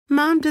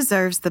Mom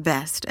deserves the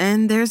best,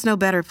 and there's no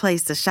better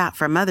place to shop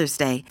for Mother's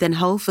Day than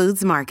Whole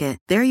Foods Market.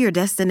 They're your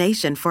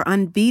destination for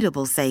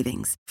unbeatable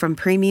savings, from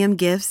premium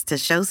gifts to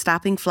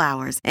show-stopping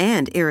flowers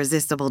and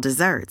irresistible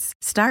desserts.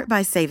 Start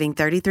by saving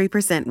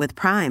 33% with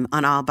Prime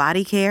on all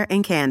body care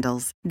and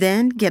candles.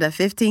 Then get a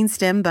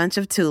 15-stem bunch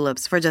of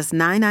tulips for just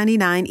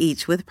 $9.99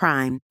 each with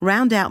Prime.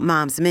 Round out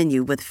Mom's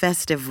menu with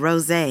festive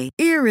rosé,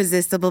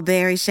 irresistible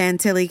berry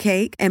chantilly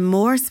cake, and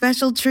more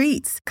special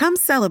treats. Come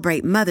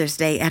celebrate Mother's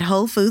Day at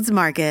Whole Foods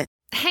Market.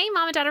 Hey,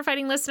 Mom and Dad are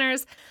Fighting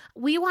listeners.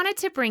 We wanted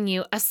to bring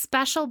you a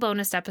special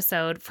bonus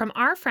episode from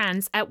our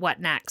friends at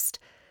What Next.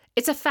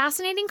 It's a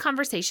fascinating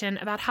conversation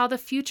about how the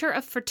future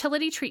of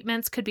fertility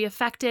treatments could be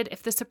affected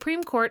if the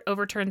Supreme Court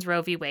overturns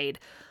Roe v. Wade.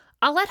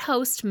 I'll let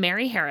host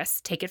Mary Harris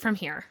take it from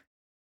here.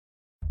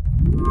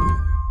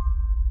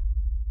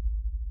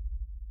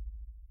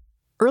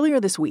 Earlier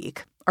this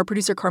week, our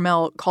producer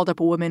Carmel called up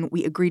a woman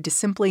we agreed to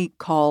simply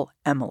call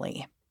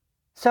Emily.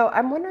 So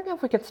I'm wondering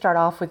if we could start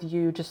off with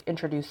you just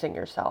introducing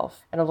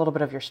yourself and a little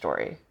bit of your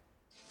story.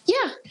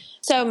 Yeah.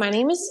 So my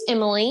name is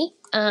Emily.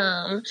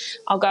 I'll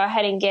go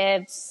ahead and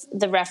give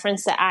the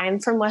reference that I'm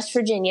from West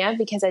Virginia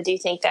because I do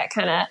think that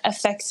kind of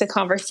affects the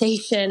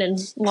conversation and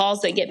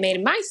laws that get made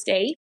in my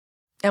state.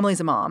 Emily's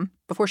a mom.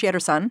 Before she had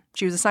her son,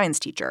 she was a science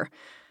teacher.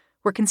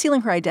 We're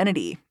concealing her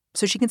identity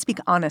so she can speak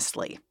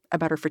honestly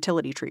about her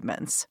fertility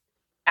treatments.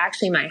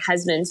 Actually, my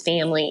husband's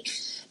family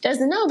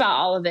doesn't know about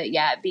all of it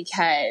yet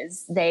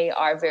because they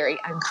are very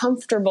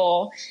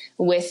uncomfortable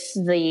with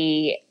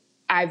the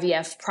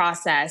IVF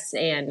process.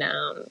 And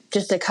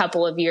just a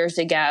couple of years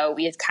ago,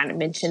 we had kind of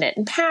mentioned it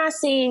in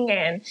passing,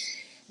 and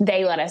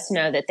they let us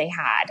know that they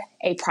had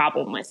a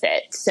problem with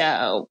it.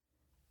 So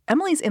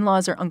Emily's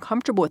in-laws are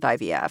uncomfortable with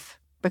IVF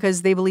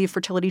because they believe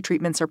fertility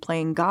treatments are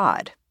playing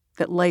God,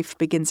 that life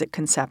begins at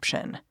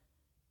conception.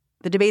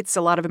 The debates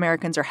a lot of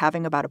Americans are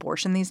having about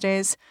abortion these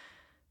days,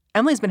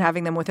 Emily's been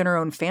having them within her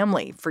own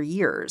family for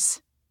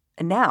years.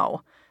 And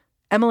now,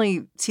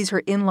 Emily sees her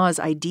in-laws'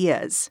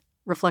 ideas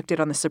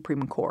reflected on the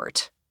Supreme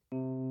Court.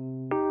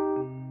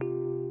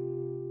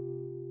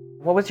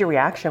 What was your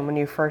reaction when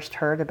you first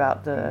heard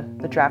about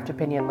the draft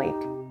opinion leak?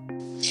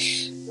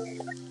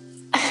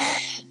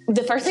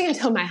 The first thing I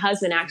told my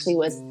husband actually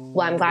was,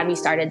 well, I'm glad we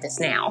started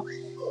this now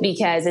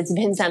because it's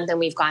been something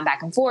we've gone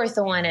back and forth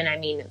on. And I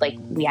mean, like,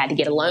 we had to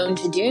get a loan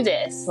to do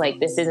this. Like,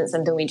 this isn't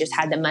something we just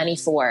had the money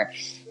for.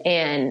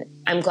 And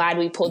I'm glad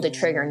we pulled the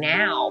trigger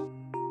now.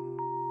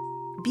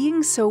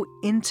 Being so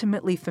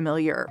intimately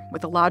familiar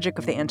with the logic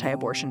of the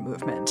anti-abortion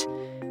movement,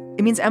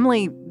 it means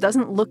Emily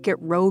doesn't look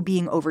at Roe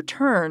being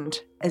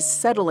overturned as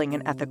settling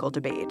an ethical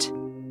debate.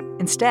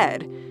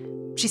 Instead,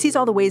 she sees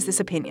all the ways this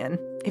opinion,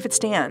 if it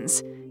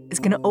stands, is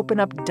going to open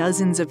up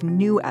dozens of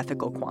new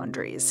ethical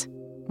quandaries,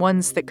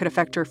 ones that could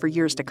affect her for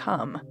years to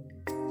come.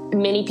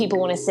 Many people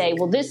want to say,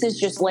 well, this is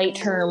just late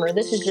term, or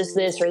this is just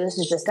this, or this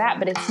is just that.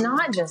 But it's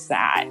not just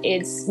that.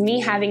 It's me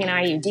having an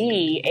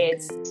IUD.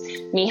 It's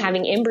me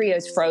having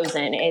embryos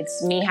frozen.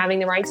 It's me having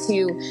the right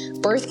to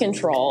birth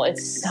control.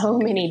 It's so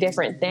many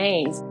different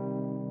things.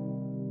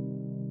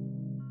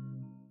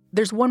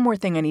 There's one more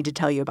thing I need to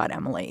tell you about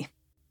Emily.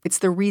 It's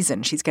the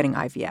reason she's getting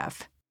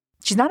IVF.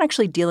 She's not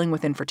actually dealing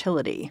with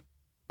infertility,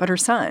 but her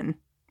son,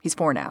 he's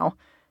 4 now,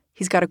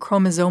 he's got a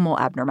chromosomal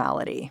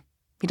abnormality.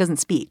 He doesn't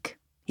speak.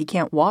 He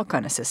can't walk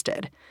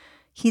unassisted.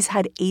 He's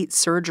had 8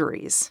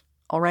 surgeries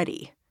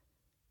already.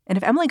 And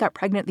if Emily got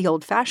pregnant the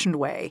old-fashioned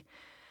way,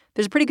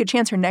 there's a pretty good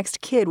chance her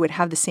next kid would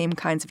have the same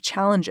kinds of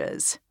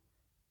challenges.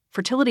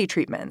 Fertility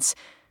treatments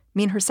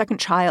mean her second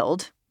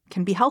child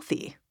can be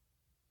healthy,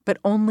 but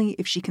only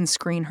if she can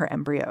screen her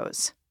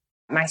embryos.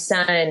 My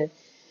son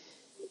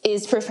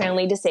is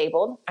profoundly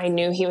disabled. I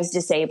knew he was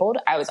disabled.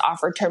 I was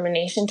offered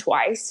termination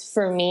twice.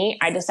 For me,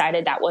 I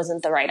decided that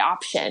wasn't the right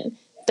option.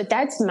 But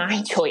that's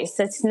my choice.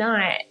 That's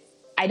not,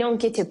 I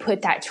don't get to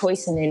put that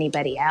choice in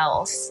anybody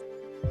else.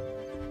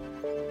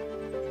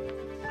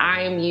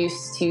 I'm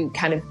used to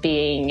kind of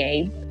being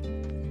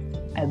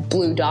a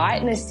blue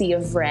dot in a sea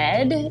of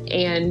red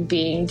and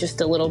being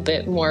just a little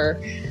bit more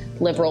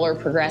liberal or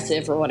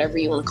progressive or whatever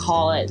you want to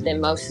call it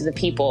than most of the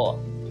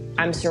people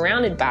I'm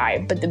surrounded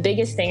by. But the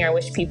biggest thing I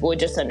wish people would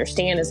just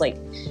understand is, like,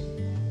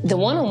 the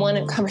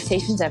one-on-one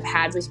conversations I've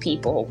had with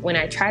people, when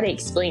I try to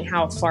explain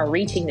how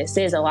far-reaching this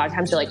is, a lot of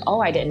times they're like, oh,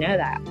 I didn't know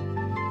that.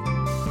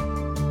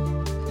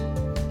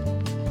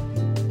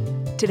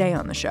 Today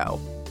on the show,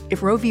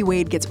 if Roe v.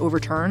 Wade gets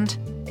overturned,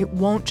 it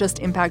won't just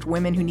impact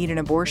women who need an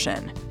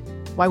abortion.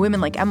 Why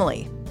women like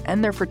Emily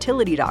and their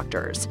fertility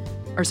doctors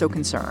are so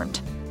concerned.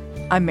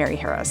 I'm Mary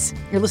Harris.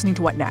 You're listening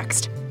to What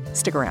Next?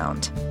 Stick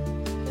around.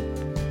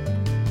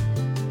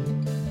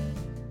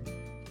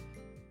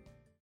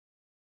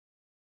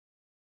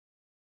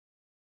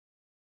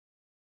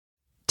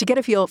 To get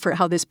a feel for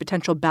how this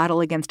potential battle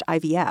against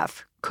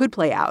IVF could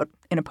play out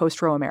in a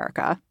post-Roe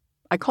America,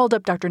 I called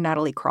up Dr.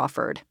 Natalie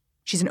Crawford.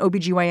 She's an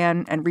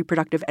OBGYN and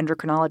reproductive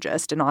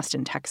endocrinologist in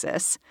Austin,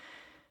 Texas.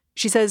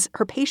 She says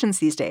her patients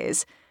these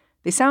days,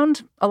 they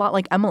sound a lot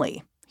like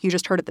Emily, who you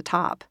just heard at the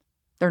top.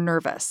 They're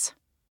nervous.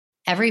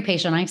 Every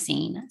patient I've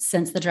seen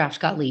since the draft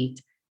got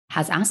leaked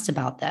has asked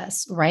about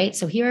this, right?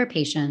 So here are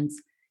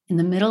patients in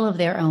the middle of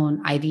their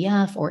own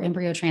IVF or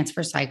embryo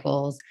transfer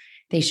cycles.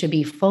 They should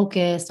be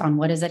focused on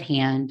what is at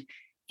hand,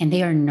 and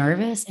they are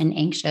nervous and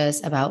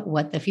anxious about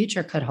what the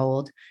future could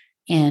hold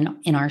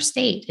in our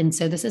state. And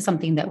so this is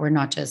something that we're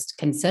not just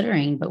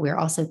considering, but we're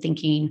also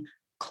thinking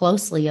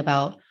closely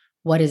about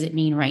what does it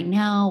mean right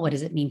now? What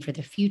does it mean for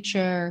the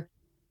future?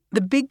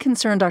 The big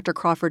concern Dr.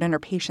 Crawford and her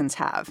patients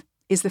have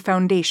is the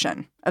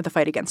foundation of the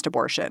fight against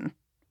abortion,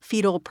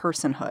 fetal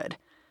personhood.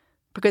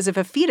 Because if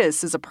a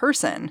fetus is a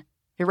person,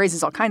 it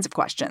raises all kinds of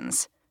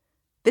questions.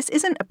 This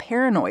isn't a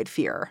paranoid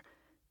fear.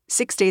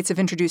 6 states have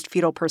introduced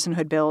fetal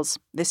personhood bills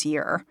this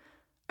year.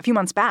 A few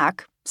months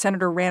back,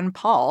 Senator Rand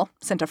Paul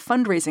sent a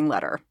fundraising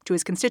letter to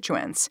his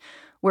constituents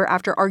where,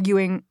 after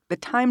arguing the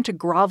time to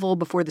grovel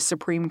before the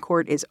Supreme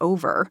Court is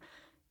over,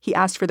 he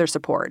asked for their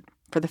support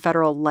for the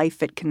federal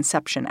Life at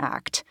Conception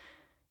Act.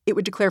 It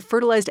would declare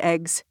fertilized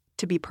eggs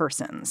to be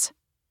persons.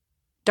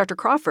 Dr.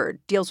 Crawford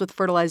deals with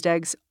fertilized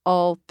eggs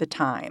all the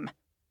time.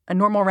 A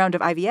normal round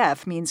of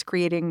IVF means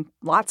creating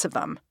lots of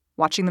them,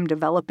 watching them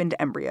develop into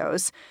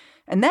embryos,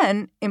 and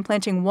then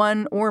implanting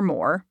one or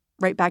more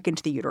right back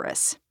into the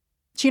uterus.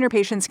 She and her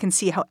patients can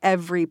see how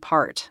every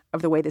part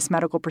of the way this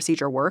medical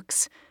procedure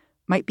works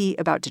might be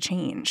about to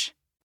change.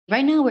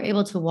 Right now, we're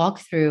able to walk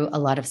through a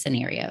lot of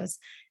scenarios.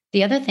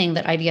 The other thing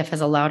that IVF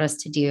has allowed us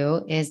to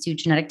do is do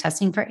genetic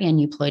testing for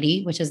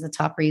aneuploidy, which is the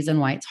top reason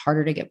why it's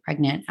harder to get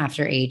pregnant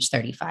after age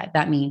 35.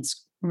 That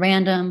means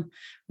random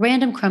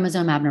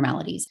chromosome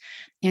abnormalities.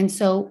 And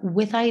so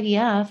with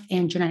IVF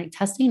and genetic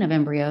testing of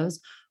embryos,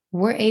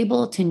 we're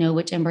able to know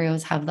which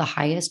embryos have the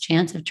highest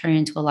chance of turning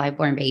into a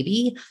live-born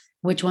baby,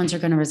 which ones are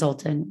going to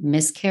result in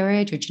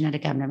miscarriage or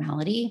genetic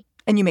abnormality.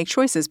 And you make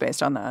choices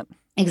based on that.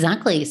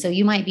 Exactly. So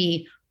you might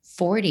be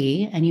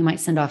 40 and you might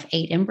send off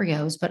 8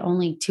 embryos, but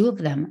only 2 of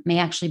them may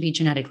actually be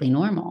genetically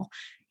normal.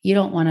 You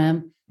don't want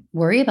to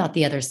worry about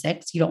the other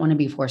 6. You don't want to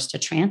be forced to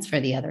transfer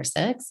the other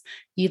 6.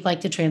 You'd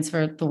like to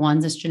transfer the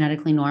ones that's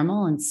genetically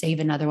normal and save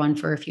another one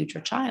for a future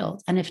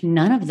child. And if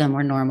none of them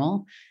were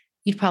normal,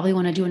 you'd probably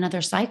want to do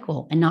another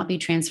cycle and not be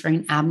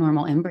transferring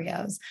abnormal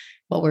embryos.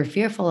 What we're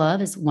fearful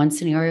of is one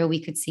scenario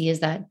we could see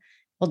is that,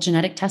 well,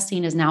 genetic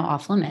testing is now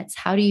off limits.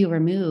 How do you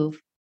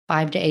remove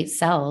 5 to 8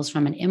 cells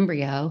from an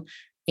embryo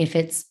if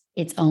it's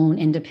its own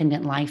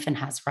independent life and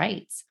has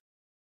rights?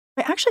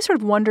 I actually sort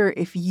of wonder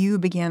if you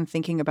began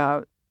thinking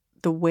about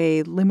the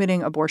way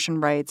limiting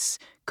abortion rights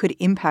could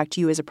impact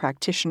you as a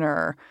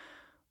practitioner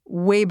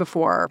way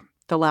before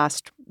the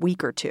last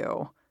week or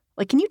two.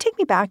 Like, can you take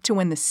me back to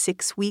when the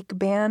 6-week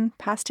ban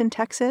passed in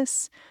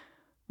Texas?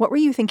 What were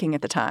you thinking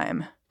at the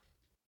time?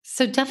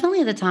 So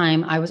definitely at the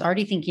time, I was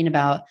already thinking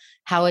about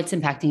how it's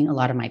impacting a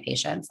lot of my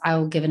patients. I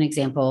will give an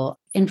example.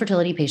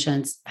 Infertility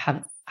patients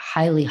have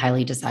highly,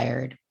 highly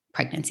desired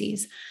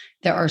pregnancies.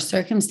 There are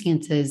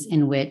circumstances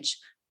in which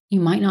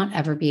you might not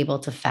ever be able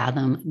to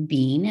fathom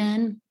being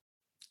in.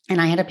 And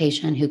I had a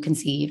patient who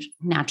conceived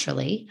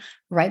naturally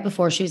right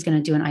before she was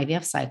going to do an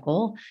IVF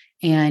cycle.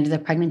 And the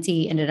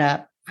pregnancy ended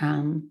up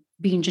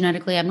being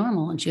genetically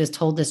abnormal. And she was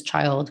told this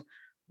child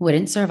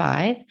wouldn't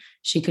survive.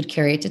 She could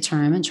carry it to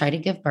term and try to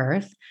give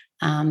birth,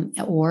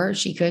 or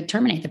she could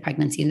terminate the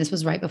pregnancy. And this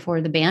was right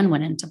before the ban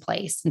went into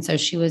place. And so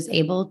she was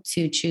able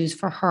to choose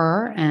for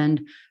her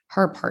and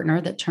her partner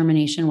that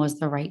termination was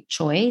the right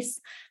choice.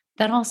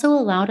 That also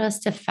allowed us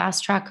to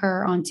fast track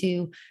her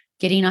onto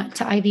getting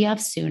to IVF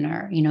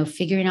sooner,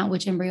 figuring out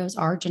which embryos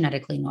are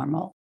genetically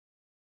normal.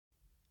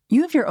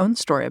 You have your own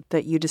story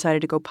that you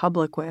decided to go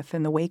public with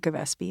in the wake of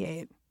SB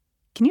 8.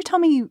 Can you tell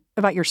me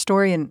about your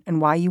story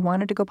and why you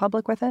wanted to go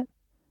public with it?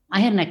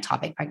 I had an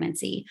ectopic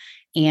pregnancy.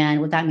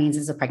 And what that means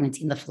is a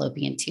pregnancy in the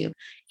fallopian tube.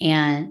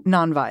 And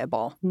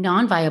non-viable,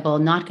 not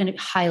going to be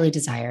highly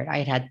desired. I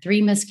had had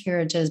 3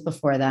 miscarriages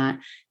before that.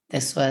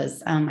 This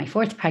was my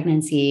 4th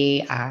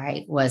pregnancy.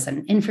 I was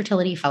an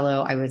infertility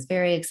fellow. I was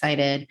very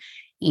excited.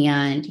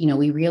 And,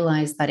 we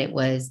realized that it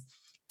was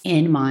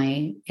in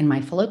my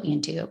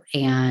fallopian tube,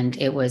 and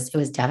it was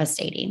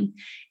devastating.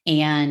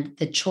 And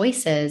the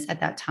choices at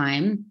that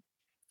time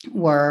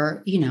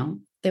were,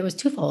 there was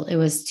twofold. It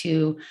was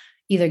to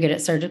either get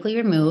it surgically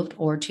removed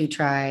or to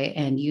try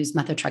and use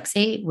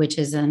methotrexate, which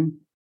is a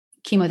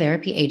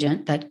chemotherapy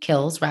agent that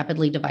kills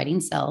rapidly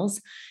dividing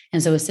cells.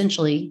 And so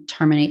essentially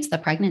terminates the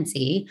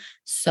pregnancy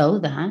so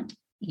that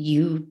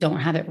you don't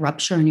have it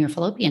rupture in your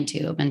fallopian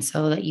tube and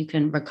so that you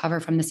can recover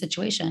from the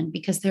situation,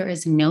 because there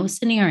is no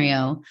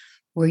scenario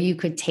where you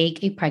could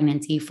take a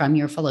pregnancy from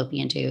your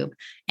fallopian tube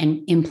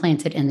and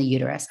implant it in the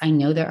uterus. I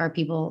know there are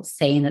people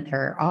saying that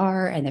there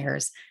are, and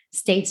there's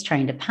states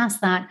trying to pass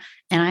that.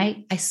 And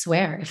I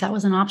swear, if that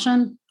was an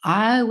option,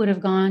 I would have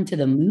gone to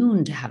the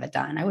moon to have it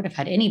done. I would have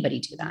had anybody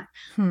do that.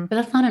 But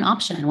that's not an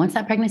option. Once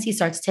that pregnancy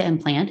starts to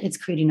implant, it's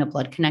creating a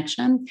blood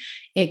connection.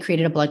 It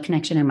created a blood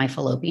connection in my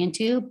fallopian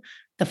tube.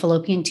 The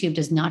fallopian tube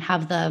does not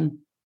have the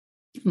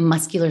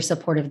muscular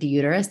support of the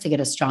uterus to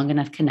get a strong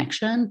enough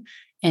connection.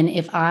 And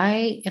if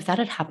that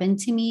had happened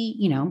to me,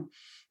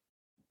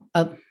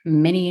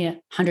 many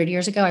 100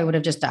 years ago, I would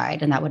have just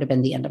died and that would have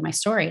been the end of my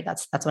story.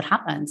 That's what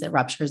happens. It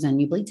ruptures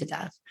and you bleed to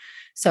death.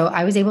 So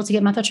I was able to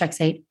get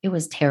methotrexate. It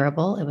was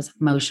terrible. It was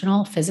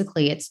emotional.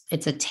 Physically,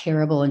 it's a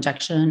terrible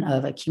injection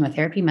of a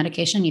chemotherapy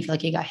medication. You feel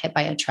like you got hit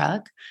by a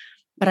truck,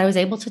 but I was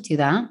able to do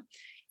that.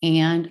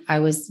 And I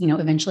was,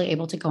 eventually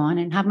able to go on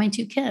and have my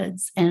 2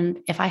 kids. And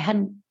if I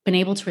hadn't been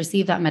able to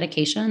receive that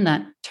medication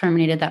that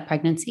terminated that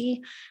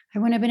pregnancy, I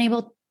wouldn't have been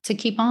able to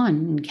keep on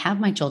and have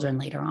my children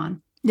later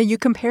on. Yeah, you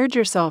compared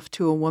yourself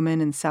to a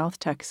woman in South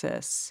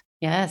Texas.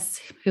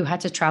 Yes, who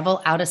had to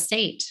travel out of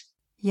state.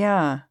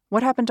 Yeah.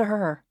 What happened to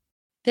her?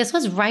 This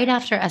was right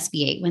after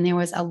SB8, when there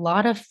was a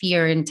lot of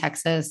fear in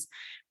Texas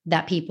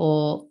that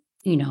people,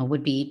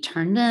 would be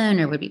turned in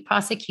or would be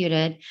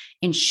prosecuted.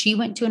 And she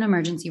went to an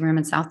emergency room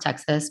in South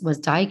Texas, was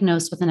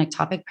diagnosed with an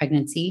ectopic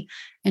pregnancy,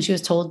 and she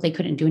was told they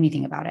couldn't do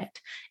anything about it.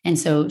 And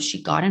so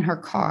she got in her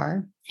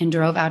car and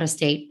drove out of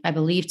state, I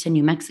believe, to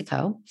New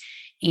Mexico,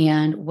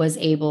 and was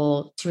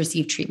able to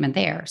receive treatment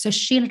there. So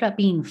she ended up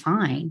being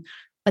fine.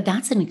 But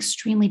that's an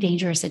extremely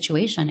dangerous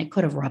situation. It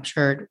could have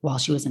ruptured while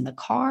she was in the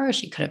car.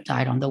 She could have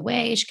died on the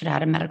way. She could have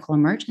had a medical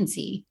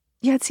emergency.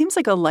 Yeah, it seems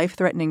like a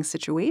life-threatening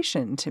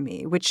situation to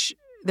me, which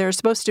there's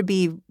supposed to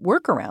be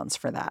workarounds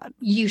for that.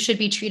 You should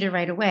be treated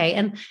right away.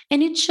 And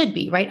it should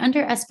be, right?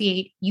 Under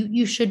SB8,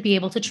 you should be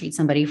able to treat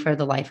somebody for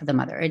the life of the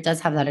mother. It does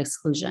have that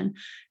exclusion.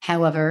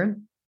 However,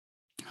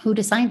 who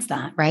decides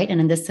that, right? And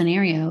in this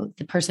scenario,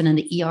 the person in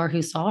the ER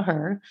who saw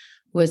her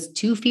was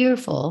too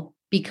fearful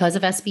because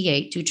of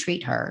SB8 to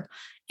treat her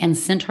and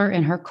sent her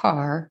in her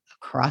car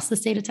across the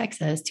state of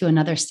Texas to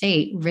another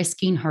state,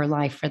 risking her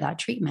life for that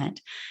treatment.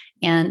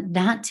 And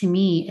that to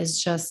me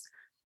is just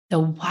the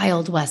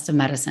wild west of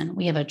medicine.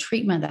 We have a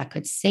treatment that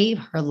could save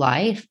her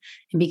life.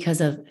 And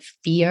because of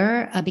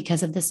fear,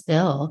 because of this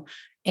bill,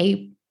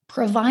 a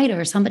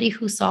provider, somebody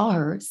who saw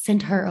her,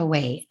 sent her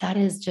away. That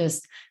is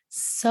just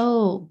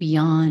so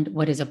beyond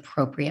what is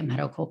appropriate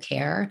medical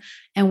care.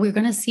 And we're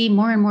going to see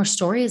more and more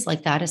stories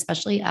like that,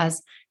 especially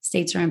as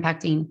states are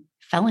impacting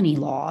felony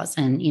laws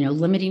and,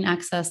 limiting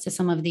access to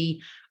some of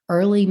the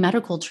early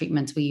medical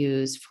treatments we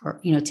use for,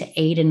 to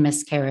aid in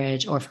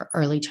miscarriage or for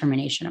early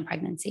termination of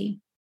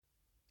pregnancy.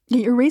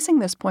 You're raising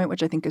this point,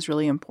 which I think is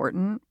really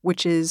important,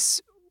 which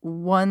is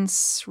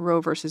once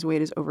Roe versus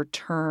Wade is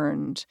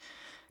overturned,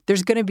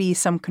 there's going to be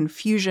some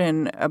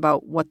confusion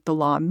about what the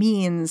law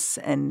means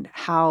and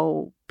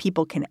how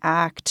people can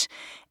act.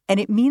 And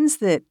it means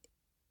that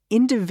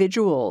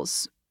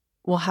individuals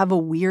will have a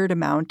weird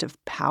amount of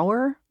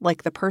power,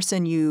 like the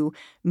person you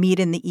meet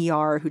in the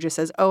ER who just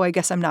says, oh, I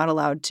guess I'm not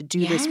allowed to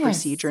do this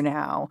procedure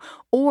now.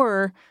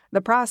 Or the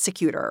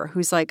prosecutor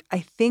who's like, I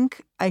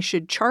think I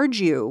should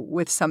charge you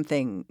with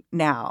something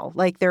now.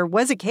 Like there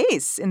was a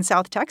case in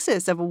South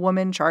Texas of a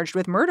woman charged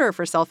with murder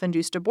for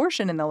self-induced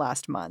abortion in the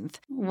last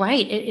month.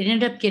 Right. It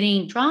ended up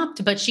getting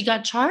dropped, but she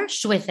got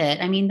charged with it.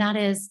 I mean, that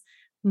is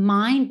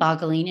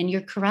mind-boggling. And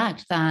you're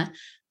correct that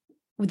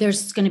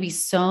there's going to be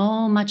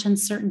so much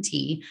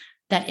uncertainty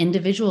that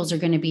individuals are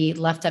going to be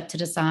left up to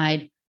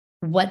decide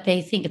what they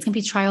think. It's going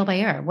to be trial by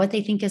error, what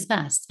they think is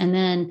best. And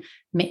then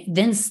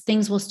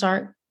things will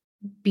start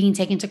being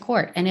taken to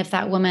court. And if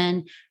that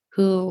woman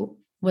who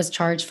was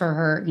charged for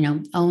her,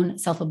 own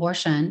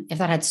self-abortion, if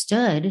that had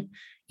stood,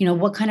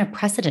 what kind of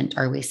precedent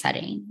are we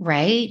setting,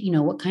 right?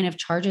 What kind of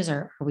charges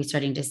are we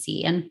starting to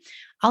see? And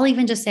I'll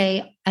even just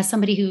say, as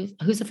somebody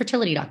who's a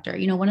fertility doctor,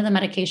 one of the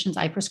medications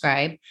I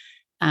prescribe,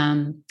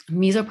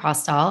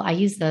 misoprostol, I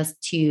use this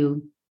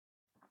to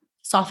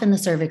soften the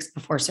cervix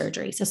before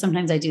surgery. So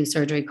sometimes I do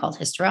surgery called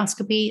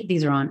hysteroscopy.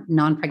 These are on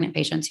non-pregnant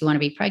patients who want to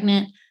be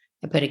pregnant.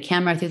 I put a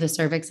camera through the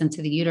cervix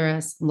into the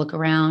uterus, look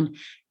around,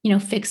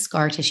 fix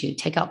scar tissue,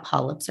 take out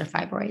polyps or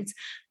fibroids.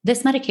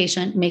 This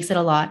medication makes it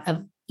a lot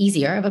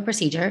easier of a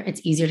procedure.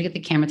 It's easier to get the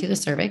camera through the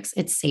cervix.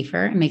 It's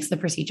safer. It makes the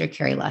procedure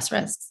carry less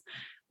risks.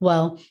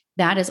 Well,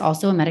 that is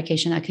also a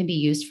medication that can be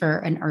used for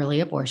an early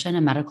abortion,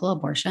 a medical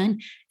abortion.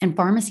 And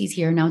pharmacies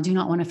here now do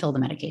not want to fill the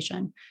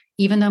medication,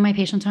 even though my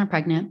patients aren't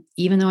pregnant,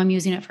 even though I'm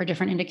using it for a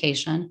different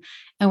indication.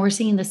 And we're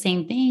seeing the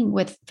same thing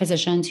with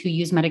physicians who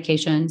use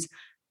medications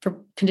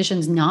for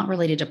conditions not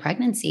related to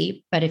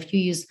pregnancy. But if you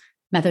use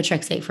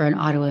methotrexate for an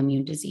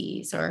autoimmune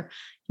disease or,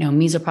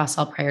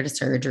 misoprostol prior to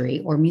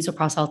surgery or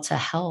misoprostol to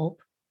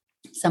help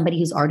somebody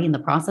who's already in the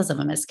process of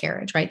a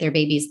miscarriage, right? Their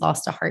baby's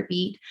lost a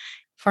heartbeat.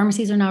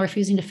 Pharmacies are now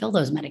refusing to fill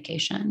those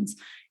medications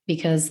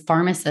because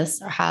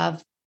pharmacists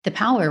have the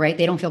power, right?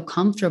 They don't feel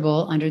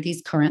comfortable under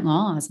these current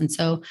laws. And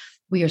so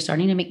we are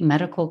starting to make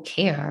medical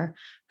care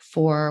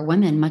for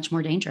women much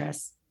more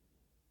dangerous.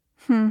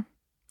 Do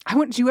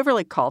you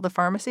ever call the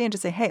pharmacy and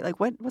just say, hey,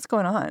 what's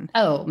going on?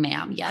 Oh,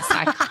 ma'am. Yes.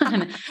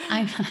 I'm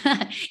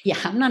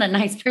not a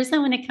nice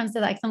person when it comes to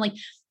that. I'm like,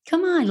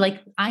 come on,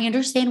 I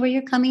understand where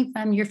you're coming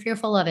from. You're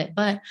fearful of it,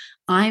 but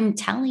I'm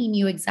telling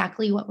you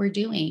exactly what we're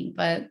doing.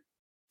 But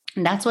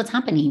that's what's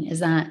happening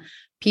is that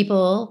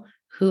people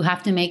who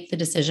have to make the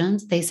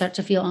decisions, they start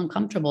to feel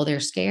uncomfortable. They're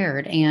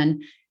scared.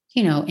 And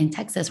In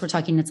Texas, we're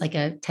talking it's like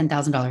a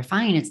 $10,000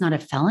 fine. It's not a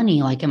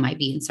felony like it might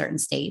be in certain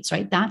states,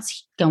 right?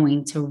 That's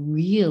going to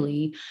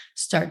really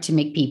start to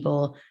make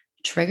people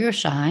trigger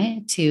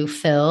shy to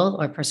fill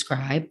or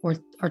prescribe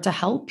or to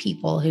help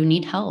people who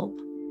need help.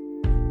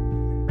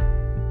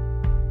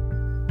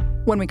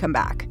 When we come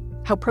back,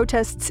 how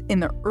protests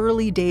in the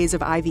early days of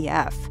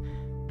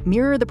IVF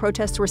mirror the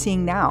protests we're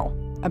seeing now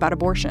about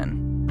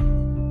abortion.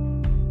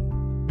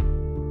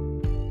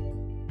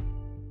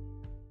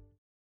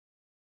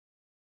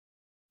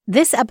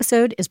 This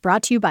episode is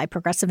brought to you by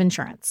Progressive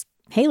Insurance.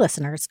 Hey,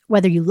 listeners,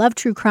 whether you love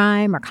true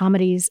crime or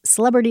comedies,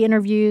 celebrity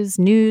interviews,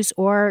 news,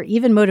 or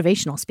even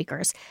motivational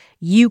speakers,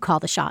 you call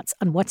the shots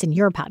on what's in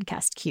your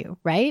podcast queue,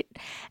 right?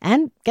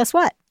 And guess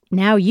what?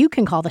 Now you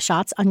can call the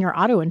shots on your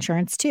auto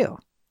insurance, too.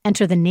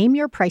 Enter the Name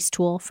Your Price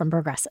tool from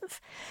Progressive.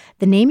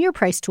 The Name Your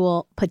Price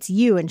tool puts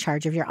you in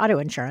charge of your auto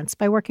insurance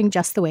by working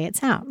just the way it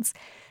sounds.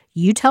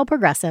 You tell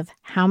Progressive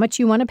how much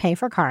you want to pay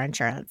for car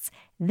insurance.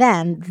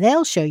 Then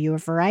they'll show you a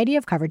variety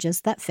of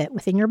coverages that fit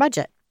within your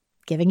budget,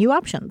 giving you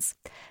options.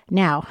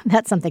 Now,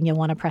 that's something you'll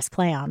want to press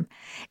play on.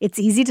 It's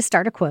easy to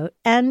start a quote,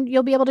 and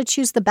you'll be able to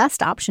choose the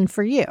best option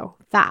for you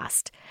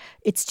fast.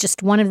 It's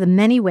just one of the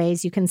many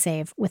ways you can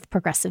save with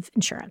Progressive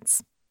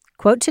Insurance.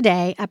 Quote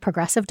today at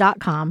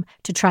Progressive.com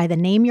to try the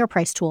Name Your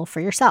Price tool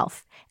for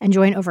yourself and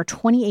join over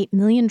 28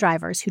 million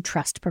drivers who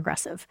trust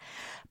Progressive.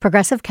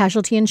 Progressive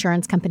Casualty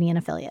Insurance Company and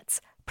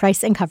Affiliates.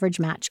 Price and coverage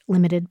match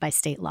limited by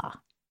state law.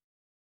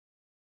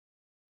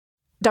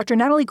 Dr.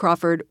 Natalie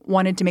Crawford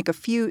wanted to make a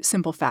few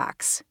simple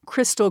facts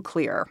crystal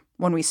clear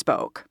when we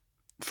spoke.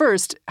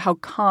 First, how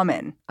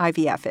common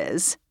IVF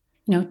is.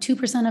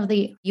 2% of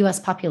the U.S.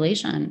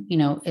 population,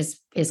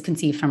 is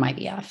conceived from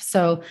IVF.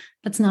 So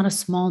that's not a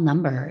small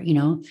number.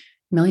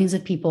 Millions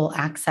of people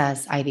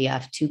access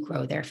IVF to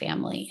grow their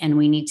family. And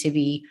we need to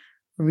be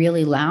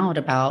really loud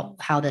about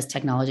how this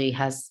technology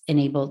has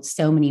enabled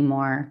so many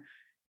more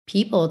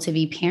people to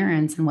be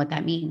parents and what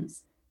that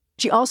means.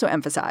 She also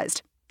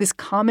emphasized this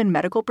common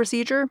medical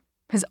procedure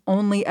has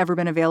only ever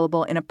been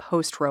available in a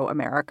post-Roe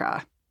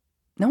America.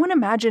 No one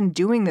imagined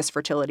doing this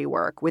fertility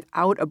work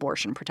without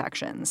abortion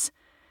protections.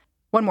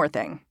 One more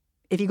thing.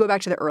 If you go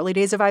back to the early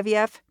days of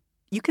IVF,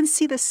 you can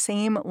see the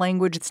same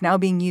language that's now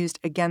being used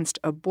against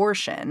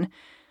abortion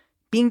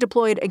being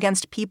deployed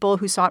against people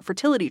who sought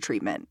fertility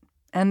treatment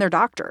and their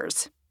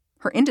doctors.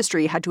 Her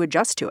industry had to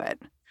adjust to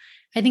it.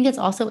 I think it's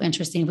also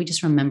interesting if we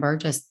just remember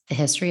just the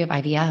history of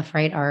IVF,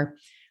 right? Our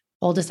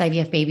oldest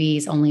IVF baby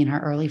is only in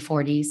her early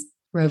 40s.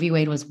 Roe v.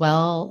 Wade was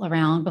well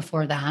around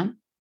before that.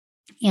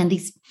 And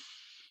these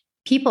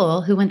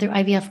people who went through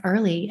IVF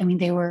early,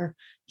 they were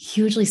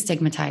hugely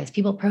stigmatized.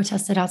 People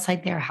protested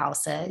outside their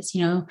houses.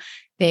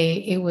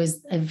 It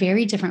was a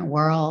very different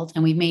world.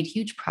 And we've made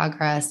huge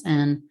progress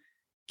in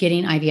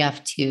getting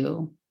IVF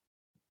to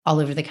all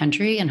over the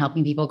country and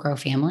helping people grow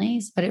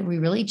families. But we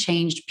really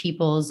changed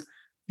people's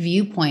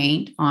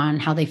viewpoint on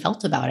how they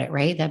felt about it,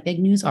 right? That big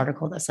news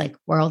article that's like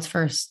world's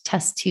first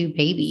test tube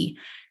baby.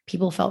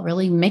 People felt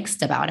really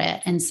mixed about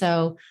it. And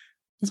so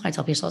that's why I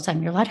tell people all the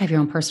time, you're allowed to have your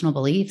own personal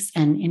beliefs.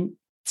 And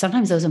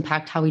sometimes those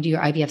impact how we do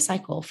your IVF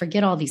cycle.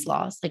 Forget all these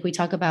laws. Like we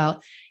talk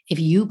about, if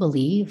you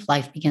believe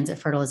life begins at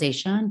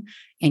fertilization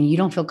and you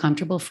don't feel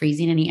comfortable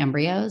freezing any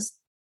embryos,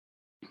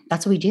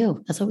 that's what we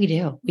do. That's what we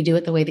do. We do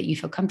it the way that you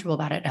feel comfortable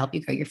about it to help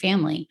you grow your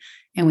family.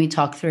 And we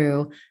talk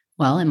through,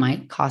 well, it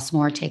might cost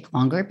more, take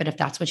longer, but if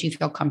that's what you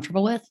feel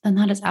comfortable with, then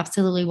that is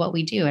absolutely what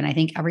we do. And I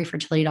think every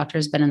fertility doctor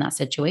has been in that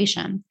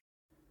situation.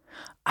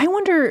 I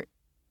wonder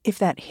if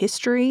that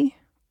history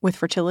with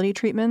fertility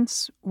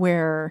treatments,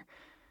 where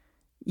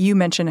you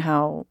mentioned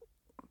how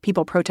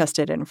people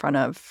protested in front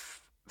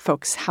of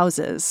folks'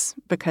 houses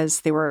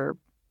because they were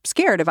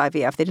scared of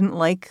IVF. They didn't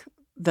like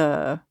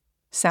the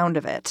sound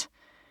of it.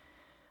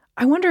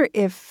 I wonder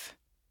if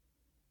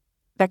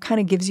that kind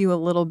of gives you a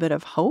little bit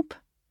of hope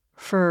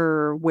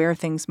for where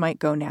things might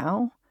go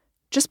now,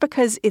 just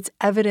because it's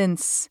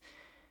evidence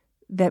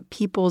that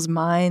people's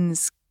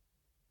minds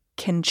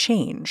can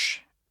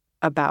change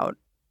about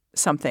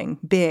something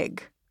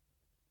big.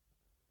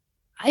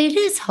 It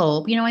is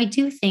hope. I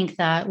do think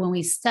that when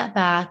we step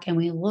back and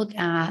we look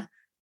at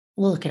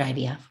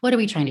IVF, what are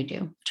we trying to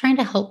do? We're trying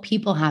to help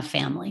people have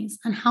families.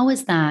 And how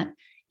is that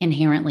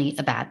inherently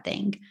a bad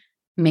thing?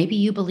 Maybe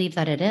you believe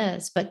that it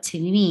is, but to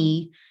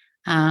me,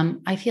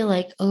 I feel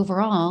like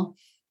overall,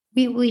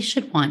 we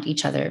should want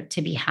each other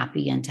to be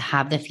happy and to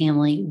have the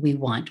family we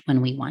want when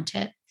we want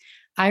it.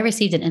 I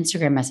received an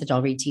Instagram message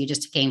I'll read to you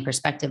just to gain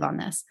perspective on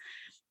this.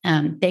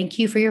 Thank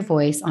you for your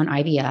voice on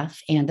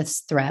IVF and this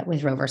threat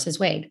with Roe versus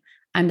Wade.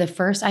 I'm the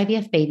first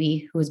IVF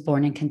baby who was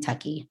born in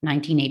Kentucky,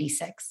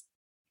 1986.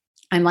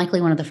 I'm likely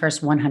one of the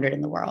first 100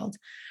 in the world.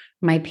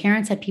 My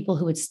parents had people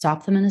who would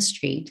stop them in the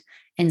street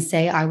and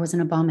say I was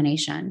an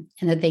abomination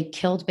and that they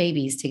killed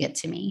babies to get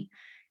to me.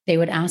 They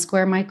would ask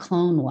where my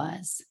clone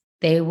was.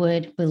 They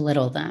would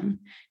belittle them.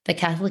 The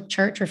Catholic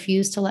Church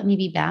refused to let me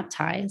be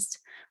baptized.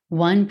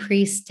 One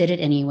priest did it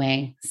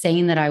anyway,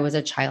 saying that I was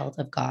a child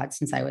of God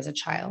since I was a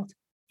child.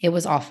 It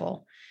was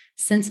awful.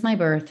 Since my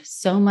birth,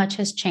 so much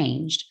has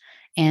changed.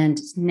 And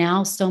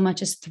now so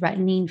much is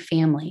threatening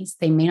families.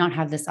 They may not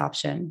have this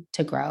option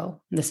to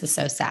grow. This is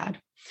so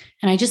sad.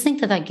 And I just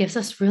think that that gives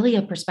us really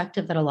a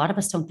perspective that a lot of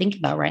us don't think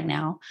about right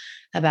now,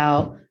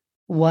 about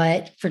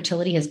what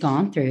fertility has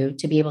gone through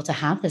to be able to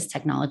have this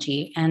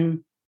technology.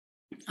 And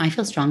I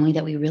feel strongly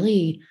that we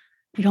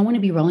don't want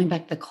to be rolling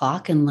back the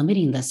clock and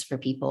limiting this for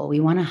people. We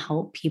want to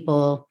help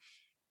people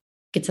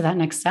get to that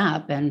next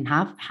step and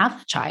have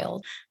a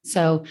child.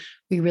 So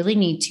we really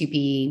need to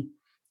be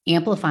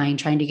amplifying,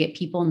 trying to get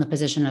people in the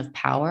position of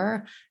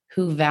power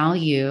who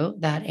value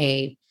that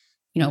a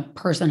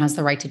person has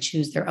the right to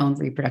choose their own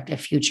reproductive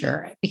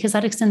future, because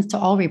that extends to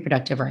all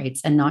reproductive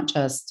rights and not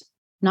just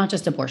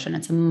abortion.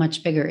 It's a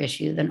much bigger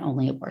issue than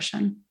only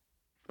abortion.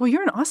 Well,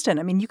 you're in Austin.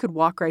 I mean, you could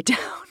walk right down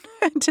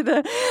to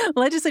the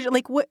legislature.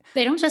 Like, what?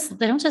 They don't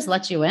just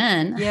let you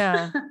in.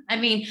 Yeah. I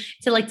mean,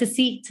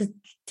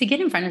 to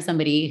get in front of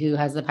somebody who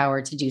has the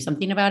power to do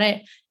something about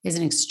it is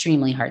an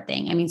extremely hard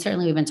thing. I mean,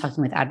 certainly we've been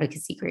talking with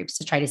advocacy groups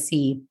to try to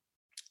see,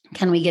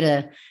 can we get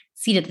a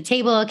seat at the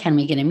table? Can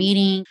we get a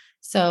meeting?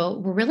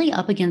 So we're really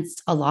up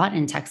against a lot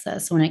in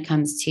Texas when it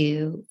comes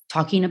to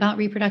talking about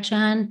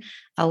reproduction.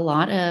 A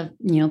lot of,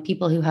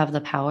 people who have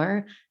the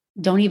power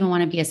don't even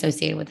want to be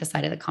associated with the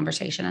side of the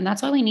conversation. And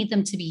that's why we need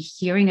them to be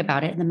hearing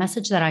about it. And the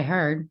message that I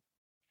heard,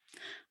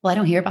 well, I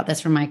don't hear about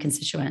this from my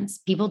constituents.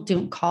 People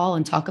don't call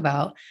and talk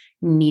about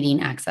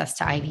needing access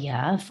to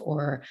IVF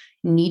or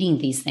needing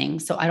these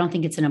things. So I don't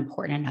think it's an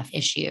important enough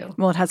issue.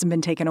 Well, it hasn't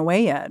been taken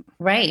away yet.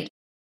 Right.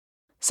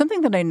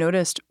 Something that I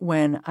noticed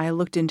when I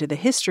looked into the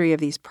history of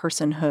these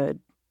personhood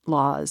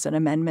laws and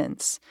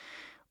amendments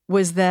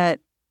was that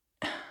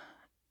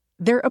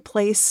they're a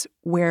place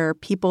where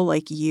people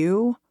like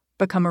you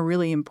become a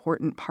really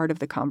important part of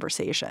the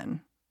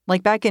conversation.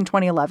 Like back in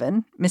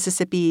 2011,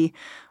 Mississippi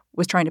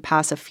was trying to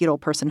pass a fetal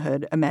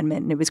personhood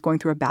amendment, and it was going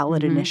through a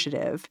ballot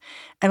initiative.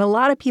 And a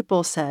lot of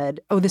people said,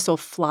 oh, this will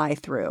fly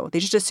through. They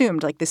just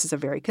assumed, like, this is a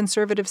very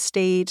conservative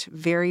state,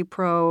 very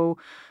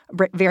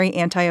very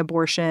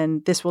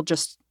anti-abortion. This will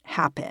just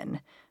happen.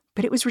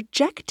 But it was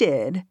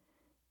rejected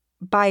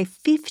by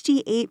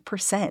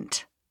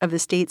 58% of the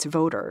state's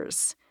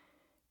voters.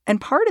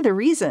 And part of the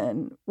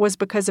reason was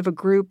because of a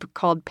group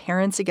called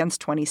Parents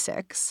Against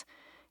 26.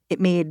 It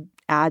made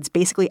ads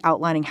basically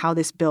outlining how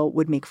this bill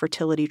would make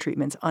fertility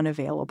treatments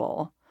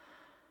unavailable.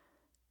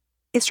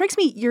 It strikes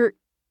me you're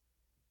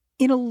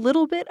in a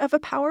little bit of a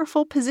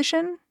powerful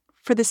position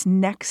for this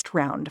next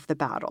round of the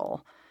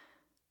battle.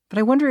 But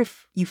I wonder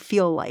if you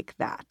feel like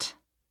that.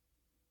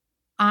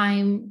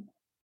 I'm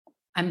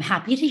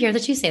happy to hear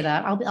that you say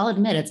that. I'll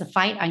admit it's a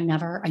fight I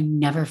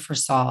never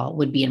foresaw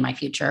would be in my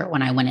future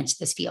when I went into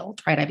this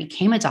field, right? I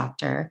became a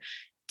doctor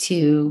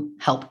to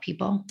help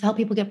people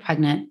get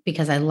pregnant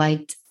because I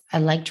liked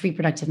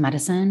reproductive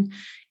medicine.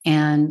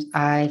 And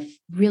I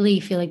really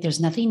feel like there's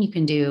nothing you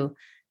can do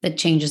that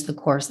changes the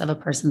course of a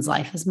person's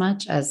life as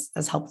much as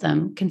help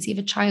them conceive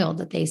a child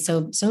that they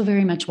so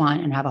very much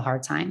want and have a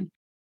hard time.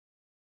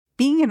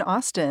 Being in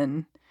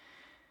Austin,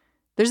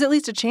 there's at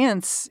least a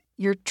chance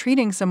you're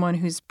treating someone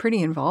who's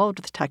pretty involved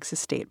with Texas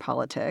state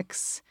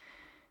politics.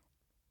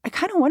 I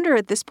kind of wonder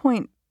at this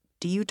point,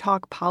 do you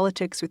talk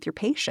politics with your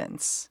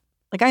patients?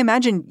 Like, I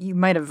imagine you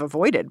might have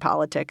avoided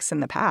politics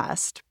in the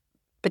past,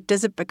 but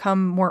does it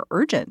become more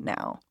urgent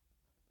now?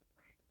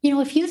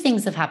 A few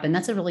things have happened.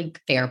 That's a really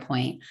fair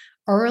point.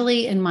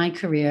 Early in my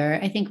career,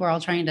 I think we're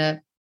all trying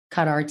to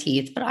cut our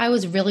teeth, but I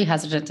was really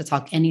hesitant to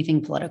talk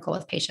anything political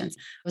with patients.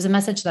 It was a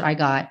message that I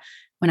got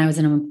when I was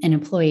an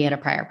employee at a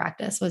prior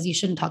practice was you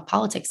shouldn't talk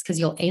politics because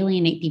you'll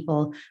alienate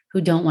people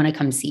who don't want to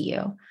come see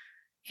you.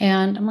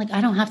 And I'm like, I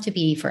don't have to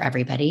be for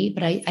everybody,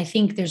 but I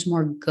think there's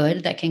more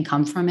good that can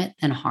come from it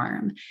than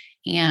harm.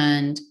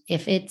 And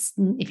if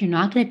you're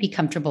not going to be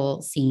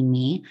comfortable seeing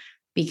me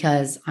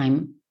because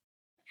I'm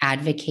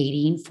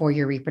advocating for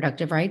your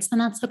reproductive rights, then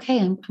that's okay.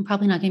 I'm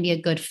probably not going to be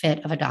a good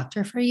fit of a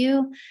doctor for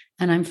you.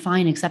 And I'm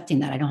fine accepting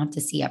that. I don't have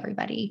to see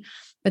everybody.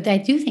 But I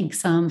do think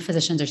some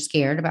physicians are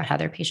scared about how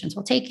their patients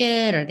will take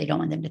it, or they don't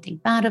want them to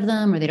think bad of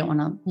them, or they don't want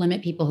to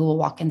limit people who will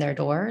walk in their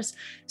doors.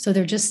 So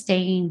they're just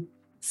staying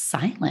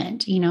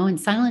silent,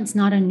 and silent's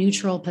not a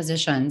neutral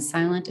position.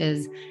 Silent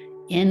is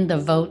in the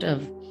vote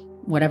of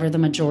whatever the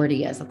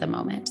majority is at the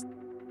moment.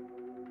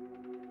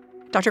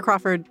 Dr.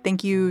 Crawford,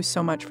 thank you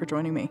so much for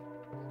joining me.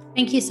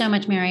 Thank you so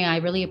much, Mary. I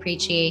really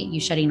appreciate you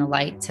shedding a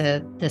light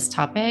to this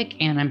topic,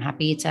 and I'm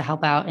happy to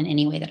help out in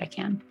any way that I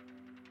can.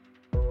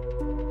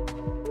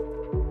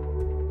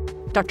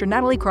 Dr.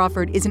 Natalie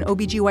Crawford is an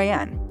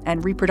OBGYN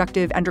and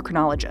reproductive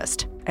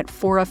endocrinologist at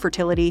Fora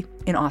Fertility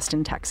in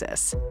Austin,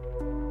 Texas.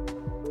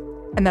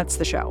 And that's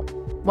the show.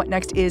 What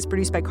Next is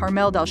produced by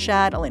Carmel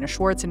Delshad, Elena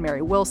Schwartz, and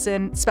Mary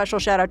Wilson. Special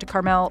shout out to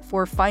Carmel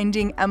for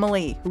finding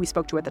Emily, who we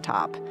spoke to at the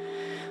top.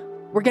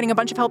 We're getting a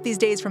bunch of help these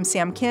days from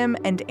Sam Kim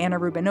and Anna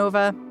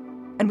Rubinova.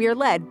 And we are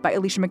led by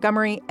Alicia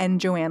Montgomery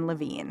and Joanne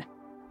Levine.